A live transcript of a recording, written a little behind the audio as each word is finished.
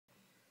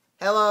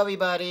Hello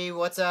everybody,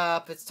 what's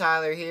up? It's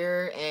Tyler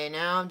here, and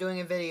now I'm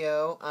doing a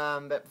video,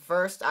 but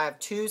first I have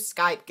two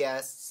Skype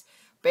guests,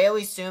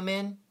 Bailey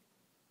Suman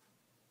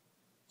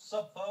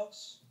Sup,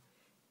 folks?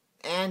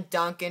 and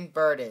Duncan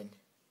Burden.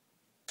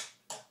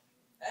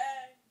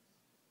 Hey!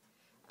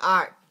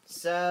 Alright,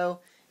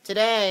 so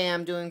today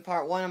I'm doing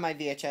part 1 of my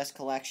VHS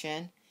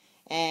collection,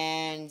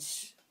 and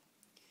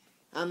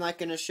I'm not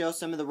going to show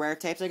some of the rare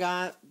tapes I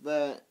got,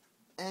 but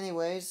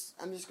anyways,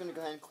 I'm just going to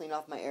go ahead and clean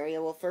off my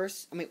area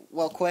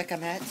quick,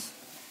 I'm at.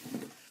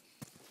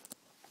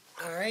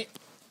 Alright,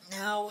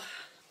 now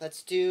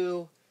let's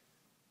do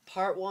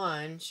part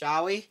 1,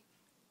 shall we?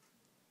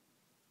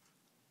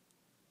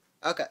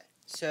 Okay,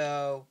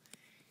 so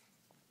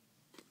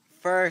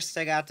first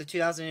I got the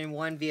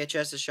 2001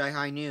 VHS of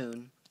Shanghai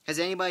Noon. Has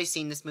anybody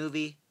seen this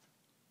movie?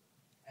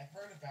 I've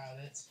heard about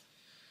it.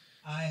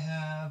 I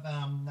have.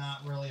 I'm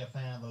not really a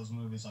fan of those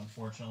movies,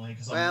 unfortunately,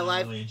 because Well,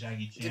 I'm not really a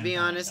Jackie Chan. To be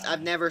fan honest, guy.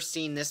 I've never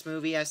seen this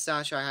movie. I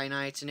saw Shanghai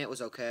Nights and it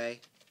was okay.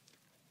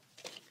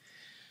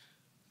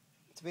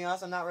 To be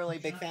honest, I'm not really a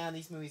big fan of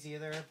these movies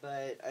either,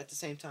 but at the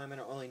same time, I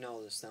don't really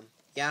notice them.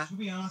 Yeah? To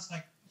be honest,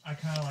 I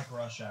kind of like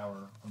Rush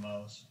Hour the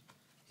most.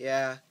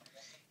 Yeah.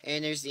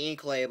 And there's the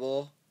ink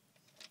label.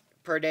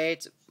 Per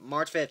date,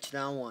 March 5th,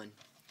 2001.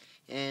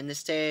 And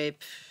this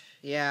tape,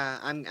 yeah,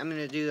 I'm going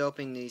to do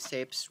opening these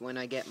tapes when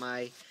I get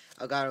my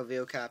Elgato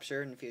video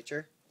capture in the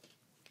future.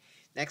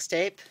 Next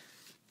tape,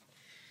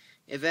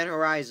 Event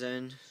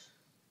Horizon.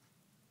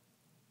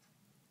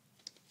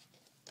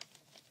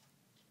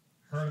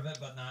 Heard of it,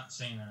 but not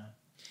seen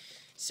it.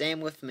 Same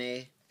with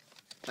me.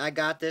 I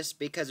got this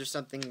because there's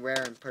something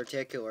rare and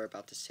particular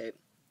about this tape.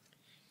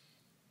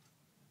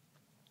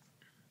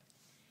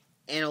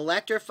 An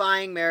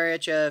electrifying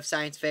marriage of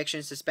science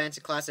fiction, suspense,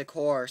 and classic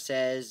horror,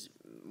 says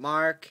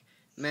Mark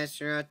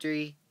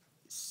Mastronotri,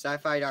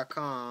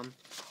 sci-fi.com.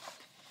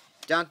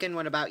 Duncan,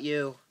 what about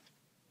you?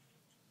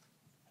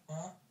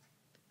 Huh?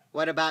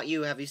 What about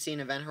you? Have you seen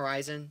Event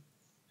Horizon?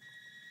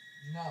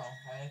 No,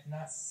 I have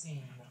not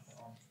seen the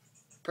film.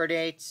 Per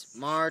date,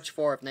 March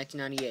 4th,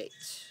 1998.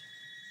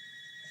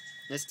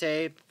 This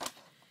tape,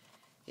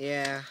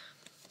 yeah,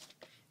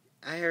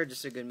 I heard this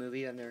is a good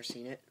movie. I've never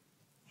seen it.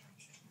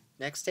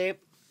 Next tape,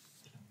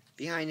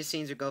 Behind the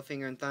Scenes of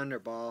Goldfinger and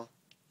Thunderball.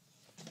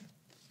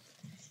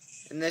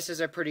 And this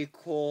is a pretty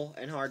cool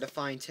and hard to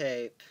find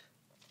tape.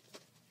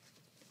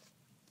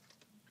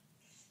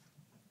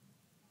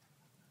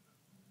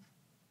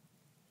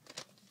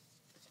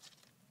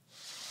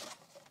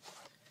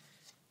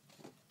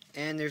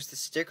 And there's the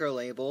sticker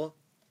label.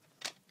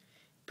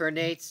 Per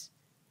dates,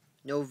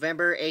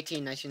 November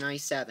 18,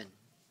 1997.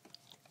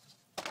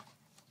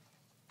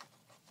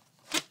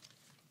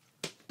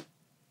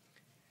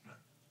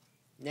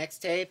 Next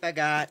tape, I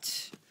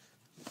got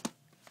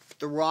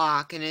The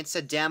Rock, and it's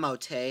a demo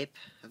tape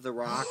of The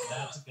Rock.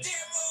 That's a good.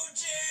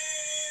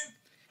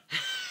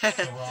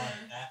 Demo The Rock,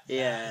 that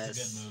Yes.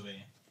 is a good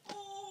movie.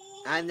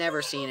 I've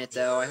never seen it,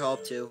 though. I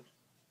hope to.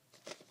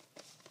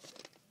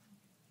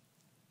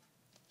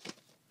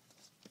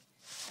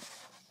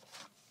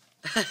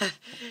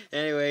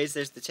 Anyways,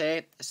 there's the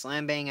tape. A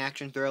slam bang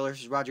action thriller.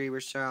 This is Roger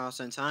Ebert's Charles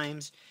and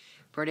Times.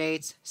 Per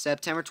dates,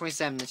 September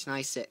 27,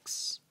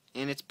 1996.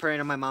 And it's printed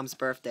on my mom's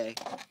birthday.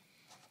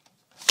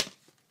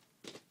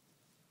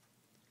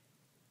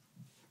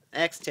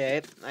 Next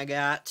tape, I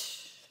got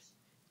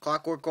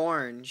Clockwork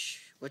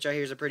Orange, which I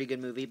hear is a pretty good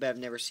movie, but I've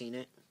never seen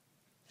it.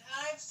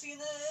 I've seen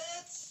it.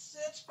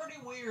 It's pretty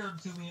weird,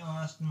 to be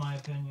honest, in my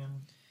opinion.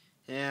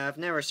 Yeah, I've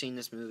never seen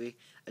this movie.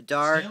 A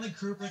dark, Stanley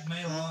Kubrick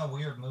made a lot of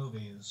weird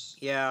movies.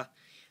 yeah,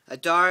 a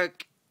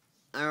dark,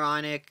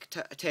 ironic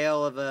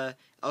tale of a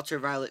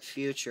ultraviolet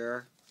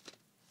future.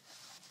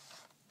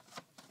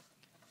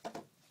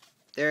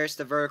 There's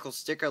the vertical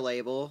sticker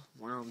label,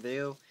 one on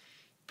view,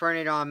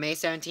 printed on May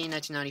 17,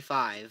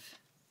 1995.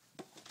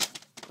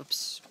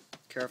 Oops,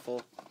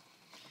 careful.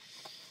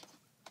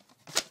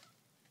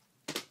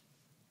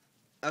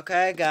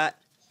 Okay, I got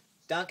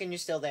Duncan, you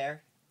still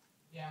there?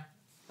 Yeah.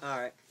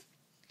 Alright.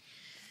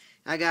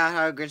 I got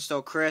How the Grinch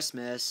Stole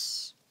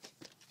Christmas.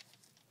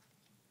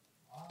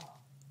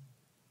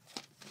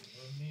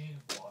 You need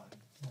one.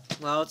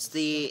 Well,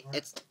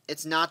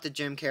 it's not the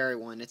Jim Carrey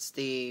one. It's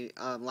the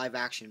live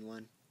action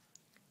one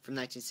from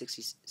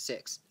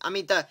 1966. I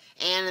mean the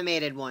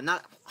animated one.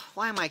 Not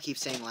why am I keep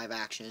saying live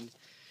action?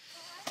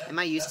 Am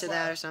I used to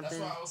that or something?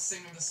 That's why I was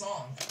singing the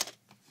song.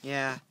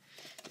 Yeah.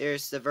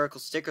 There's the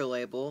vertical sticker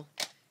label,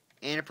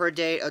 and a per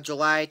date of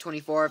July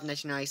 24th,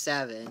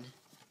 1997.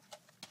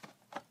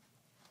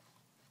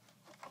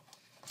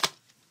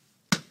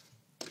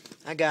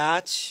 I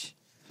got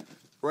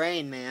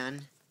Rain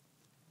Man.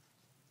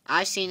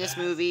 I've seen this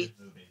That's a movie.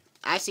 good movie.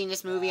 I've seen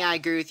this movie. I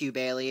agree with you,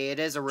 Bailey. It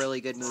is a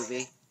really good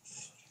movie.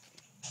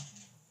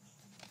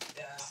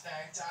 Yeah, in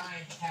fact,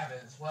 I have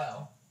it as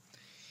well.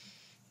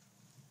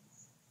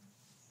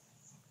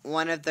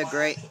 One of the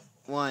great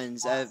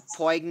ones. A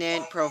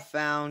poignant,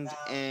 profound,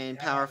 and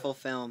powerful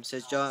film,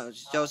 says Joe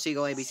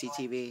Siegel, ABC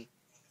TV.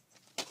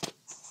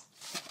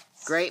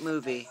 Great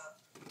movie.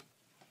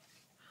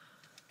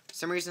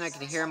 some reason I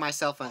can hear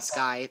myself on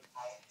Skype.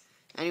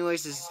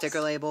 Anyways, this is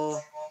sticker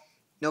label.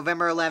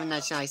 November 11,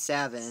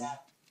 1997.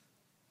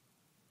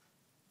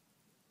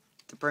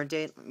 The print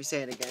date, let me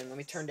say it again. Let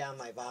me turn down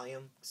my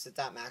volume. Set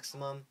that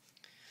maximum.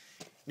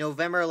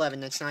 November 11,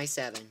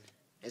 1997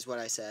 is what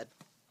I said.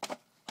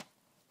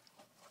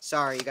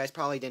 Sorry, you guys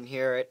probably didn't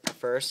hear it at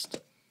first.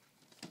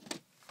 You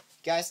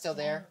guys still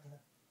there?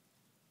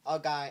 Oh,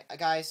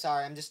 guys,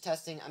 sorry. I'm just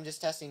testing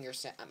your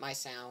my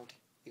sound.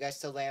 You guys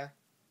still there?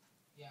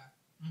 Yeah.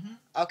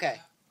 Okay.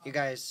 You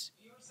guys.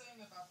 You were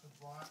saying about the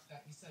Rock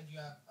that you said you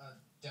have a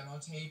demo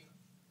tape.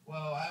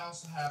 Well, I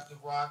also have the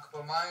Rock,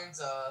 but mine's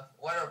a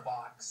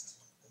letterboxed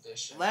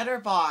edition.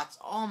 Letterbox.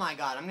 Oh my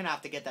God, I'm gonna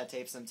have to get that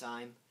tape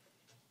sometime.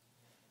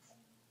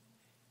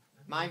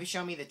 Mind if you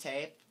show me the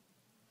tape?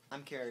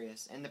 I'm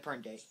curious. And the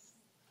print date.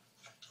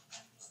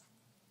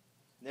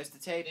 There's the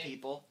tape,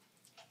 people.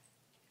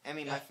 I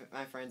mean,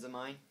 my friends of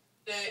mine.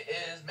 It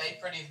is May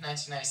 30th,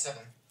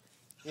 1997.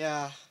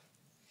 Yeah.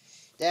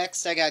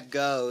 Next, I got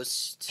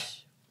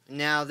Ghost.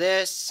 Now,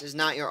 this is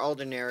not your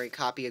ordinary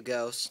copy of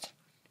Ghost.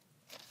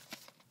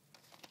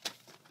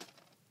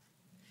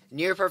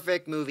 Near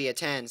Perfect Movie at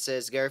 10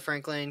 says Gary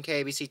Franklin,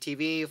 KABC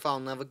TV. You fall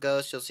in love with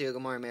Ghost, you'll see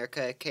Good Morning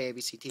America,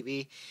 KABC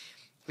TV.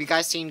 Have you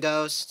guys seen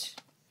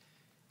Ghost?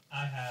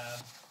 I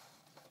have.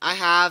 I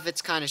have.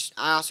 It's kind of.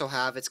 I also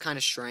have. It's kind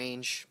of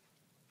strange.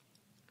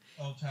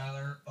 Oh,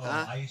 Tyler. Oh,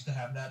 I used to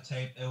have that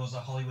tape. It was a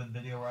Hollywood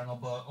video rental,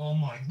 but oh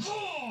my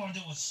God,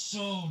 it was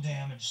so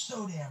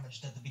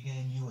damaged at the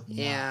beginning. You would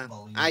not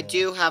believe I it.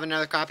 do have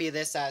another copy of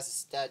this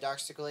as the dark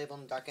sticker label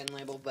and dark end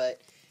label, but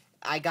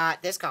I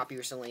got this copy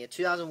recently, a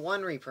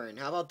 2001 reprint.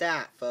 How about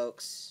that,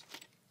 folks?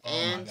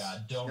 Oh my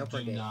God!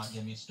 Do date. not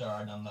get me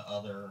started on the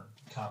other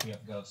copy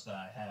of Ghost that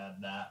I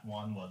had. That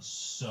one was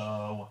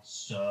so.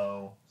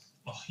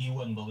 Oh, you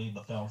wouldn't believe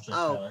the film strip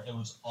trailer. It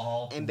was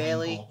all and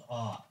Bailey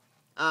up.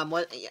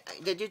 What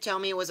did you tell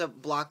me it was a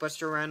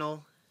Blockbuster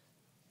rental?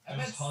 It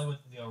was Hollywood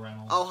Video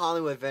rental. Oh,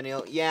 Hollywood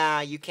Video.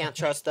 Yeah, you can't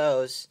trust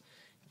those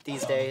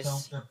these days. The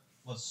film strip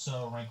was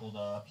so wrinkled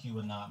up, you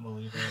would not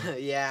believe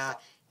it. Yeah.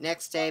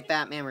 Next day,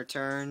 Batman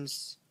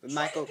Returns. With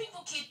Michael.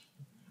 People keep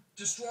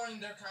destroying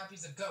their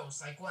copies of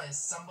Ghost. Like, what is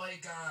somebody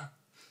gonna?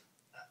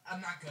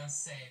 I'm not gonna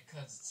say it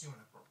because it's too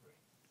inappropriate.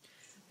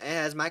 It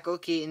has Michael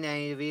Keaton,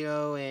 Danny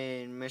DeVito,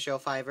 and Michelle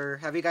Pfeiffer.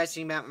 Have you guys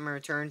seen Batman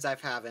Returns? I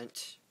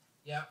haven't.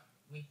 Yep.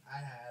 I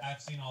have.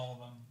 I've seen all of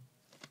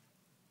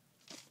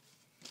them.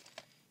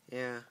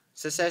 Yeah.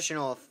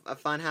 Secessional, a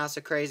fun house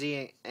of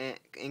crazy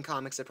and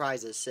comic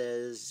surprises,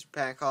 says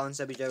Pat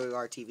Collins,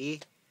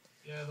 WWR-TV.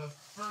 Yeah, the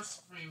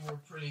first three were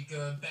pretty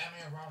good.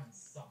 Batman and Robin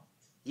sucked.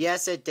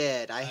 Yes, it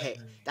did. I hate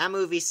agree. that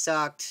movie.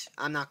 Sucked.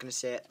 I'm not gonna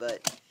say it,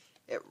 but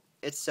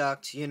it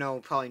sucked. You know,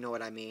 probably know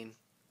what I mean.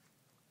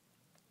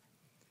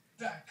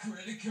 That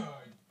credit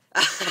card.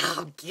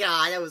 Oh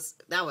God,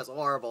 that was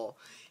horrible.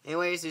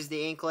 Anyways, there's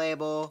the ink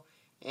label.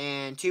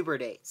 And two birth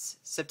dates,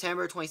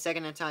 September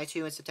 22nd,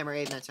 1992 and September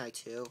 8th,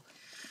 1992.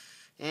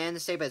 And the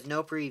tape has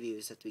no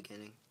previews at the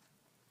beginning.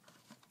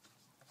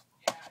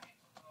 Yeah,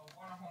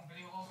 Warner Home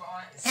Video logo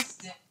on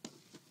it.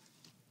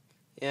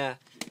 Yeah,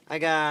 I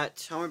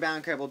got Homeward Bound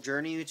Incredible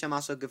Journey, which I'm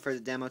also good for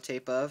the demo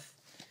tape of.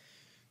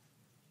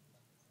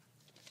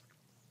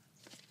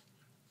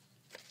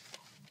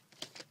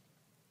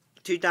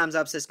 Two Thumbs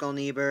Up, Siskel and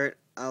Ebert.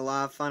 A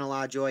lot of fun, a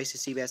lot of joy to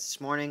CBS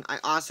This Morning. I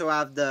also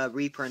have the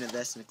reprint of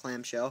this in a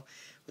clamshell,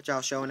 which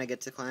I'll show when I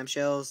get to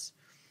clamshells.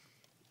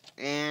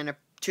 And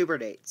two birth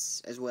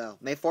dates as well.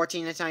 May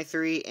 14,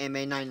 1993 and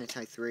May 9,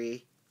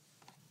 1993.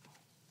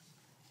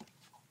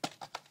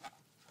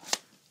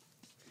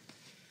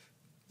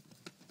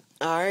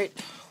 Alright,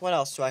 what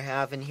else do I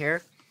have in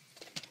here?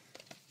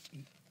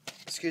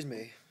 Excuse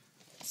me.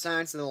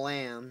 Silence of the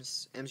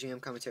Lambs,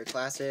 MGM Commentary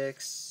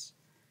Classics.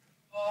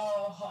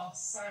 Oh,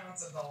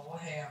 Silence of the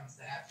Lambs,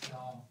 that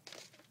film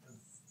was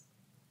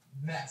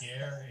messed.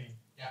 Scary.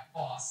 Yeah,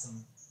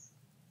 awesome.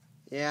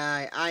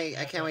 Yeah,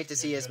 I can't wait to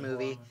see this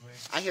movie.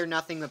 I hear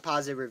nothing but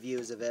positive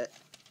reviews of it.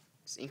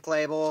 It's ink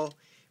label,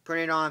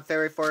 printed on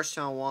February 1st,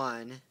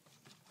 2001.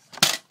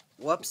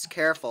 Whoops,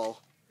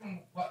 careful.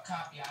 What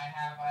copy I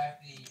have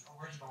the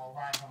original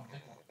Ryan Home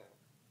Video.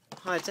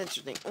 Oh, it's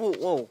interesting. Oh,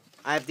 whoa.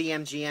 I have the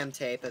MGM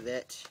tape of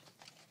it.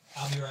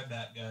 I'll be right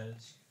back,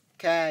 guys.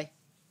 Okay.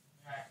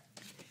 Alright.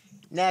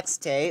 Next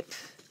tape.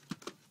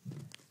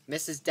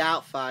 Mrs.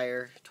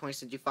 Doubtfire, 20th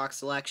Century Fox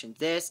selection.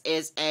 This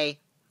is a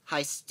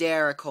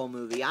hysterical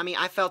movie. I mean,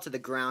 I fell to the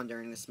ground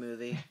during this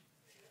movie.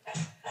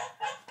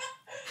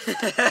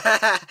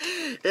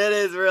 It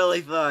is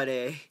really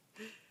funny.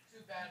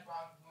 Too bad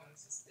Robin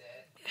Williams is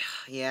dead.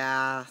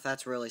 Yeah,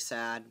 that's really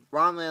sad.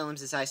 Ron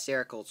Williams is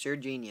hysterical. It's your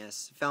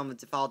genius. Film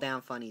to fall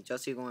down funny.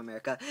 Josie Going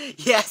America.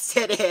 Yes,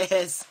 it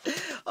is.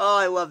 Oh,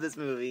 I love this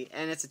movie.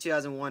 And it's a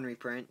 2001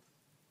 reprint.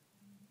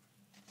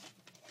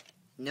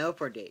 No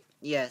per date.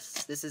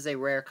 Yes, this is a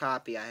rare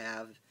copy I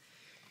have.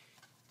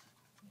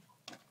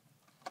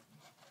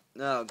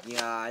 Oh,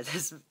 God.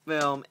 This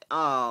film.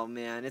 Oh,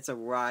 man. It's a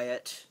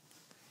riot.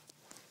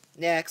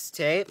 Next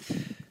tape.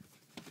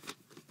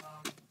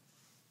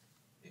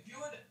 If you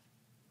would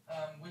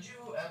would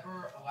you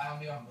ever allow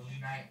me on movie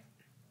night?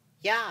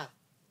 Yeah,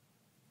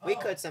 we Oh.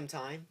 could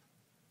sometime.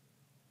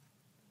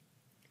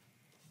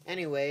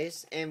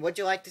 Anyways, and would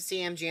you like to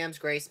see MGM's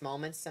Grace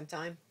Moments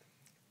sometime?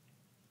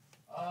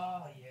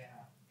 Oh,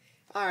 yeah.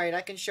 Alright,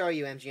 I can show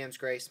you MGM's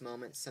Grace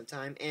Moments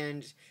sometime.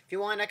 And if you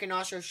want, I can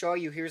also show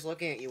you Here's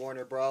Looking at You,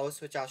 Warner Bros.,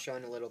 which I'll show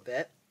in a little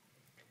bit.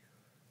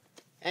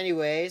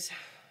 Anyways,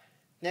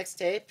 next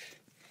tape,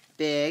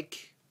 Big,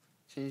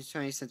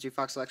 20th Century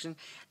Fox Selection,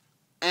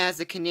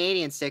 as a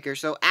Canadian sticker.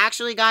 So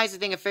actually, guys, I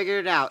think I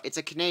figured it out. It's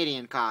a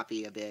Canadian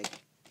copy of Big.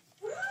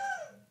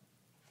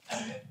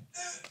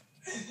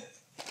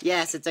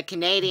 Yes, it's a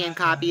Canadian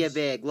copy of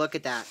Big. Look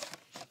at that.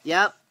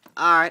 Yep.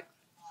 Alright.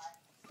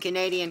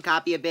 Canadian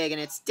copy of Big,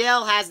 and it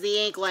still has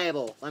the ink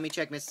label. Let me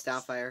check Mrs.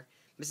 Doubtfire.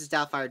 Mrs.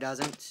 Doubtfire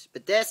doesn't.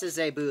 But this is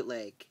a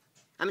bootleg.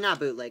 I mean, not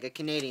bootleg, a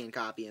Canadian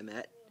copy of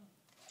it.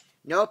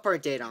 No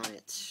print date on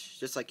it.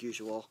 Just like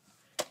usual.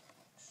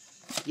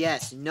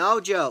 Yes, no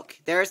joke.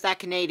 There's that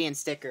Canadian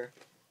sticker.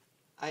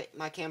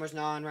 My camera's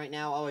not on right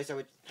now. Always,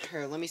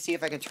 here, let me see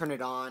if I can turn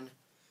it on.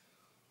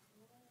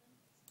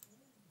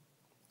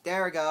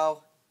 There we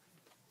go.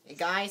 Hey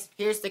guys,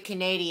 here's the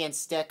Canadian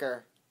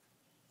sticker.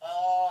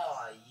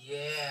 Oh,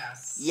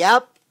 yes.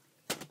 Yep.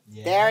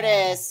 Yeah. There it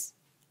is.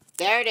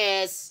 There it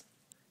is.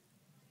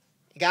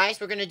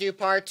 Guys, we're going to do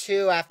part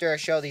 2 after I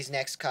show these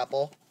next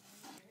couple.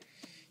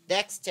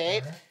 Next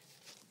tape.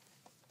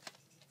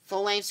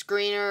 Full-length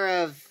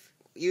screener of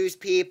Used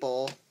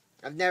People.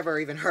 I've never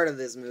even heard of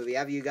this movie.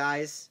 Have you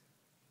guys?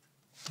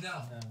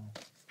 No. No.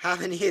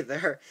 Haven't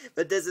either.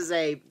 But this is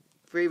a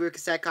preview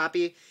cassette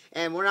copy.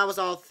 And what I was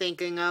all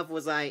thinking of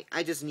was I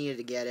just needed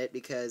to get it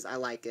because I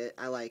like it.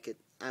 I like it.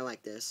 I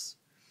like this.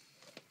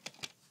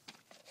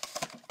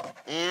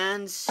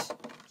 And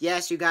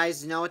yes, you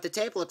guys know what the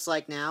tape looks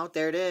like now.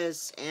 There it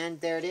is. And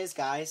there it is,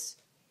 guys.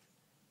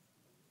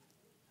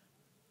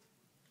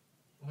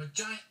 With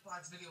giant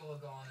Fox Video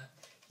logo on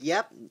it.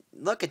 Yep.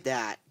 Look at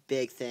that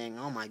big thing.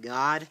 Oh my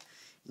god.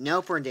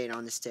 No print date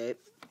on this tape.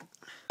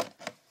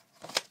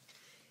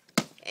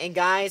 And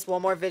guys,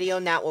 one more video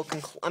and that will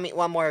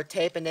one more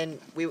tape and then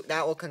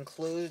that will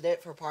conclude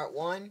it for part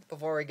 1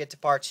 before we get to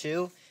part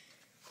 2.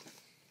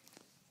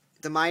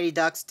 The Mighty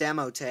Ducks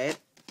demo tape.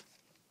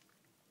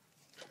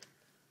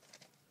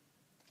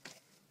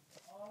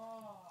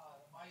 Oh,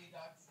 the Mighty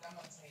Ducks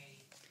demo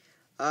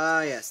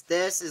tape. Yes.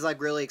 This is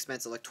like really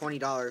expensive, like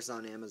 $20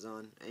 on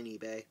Amazon and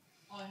eBay.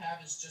 All I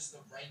have is just the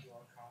regular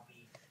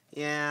copy.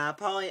 Yeah,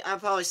 I'll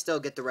probably still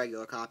get the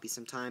regular copy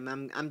sometime.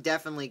 I'm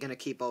definitely gonna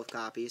keep both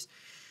copies.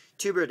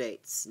 Tuber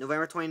dates: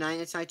 November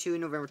 29th, 1992,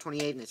 November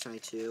 28th,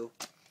 1992.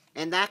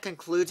 And that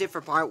concludes it for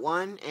part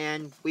 1,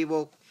 and we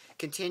will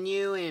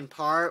continue in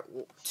part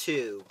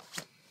 2.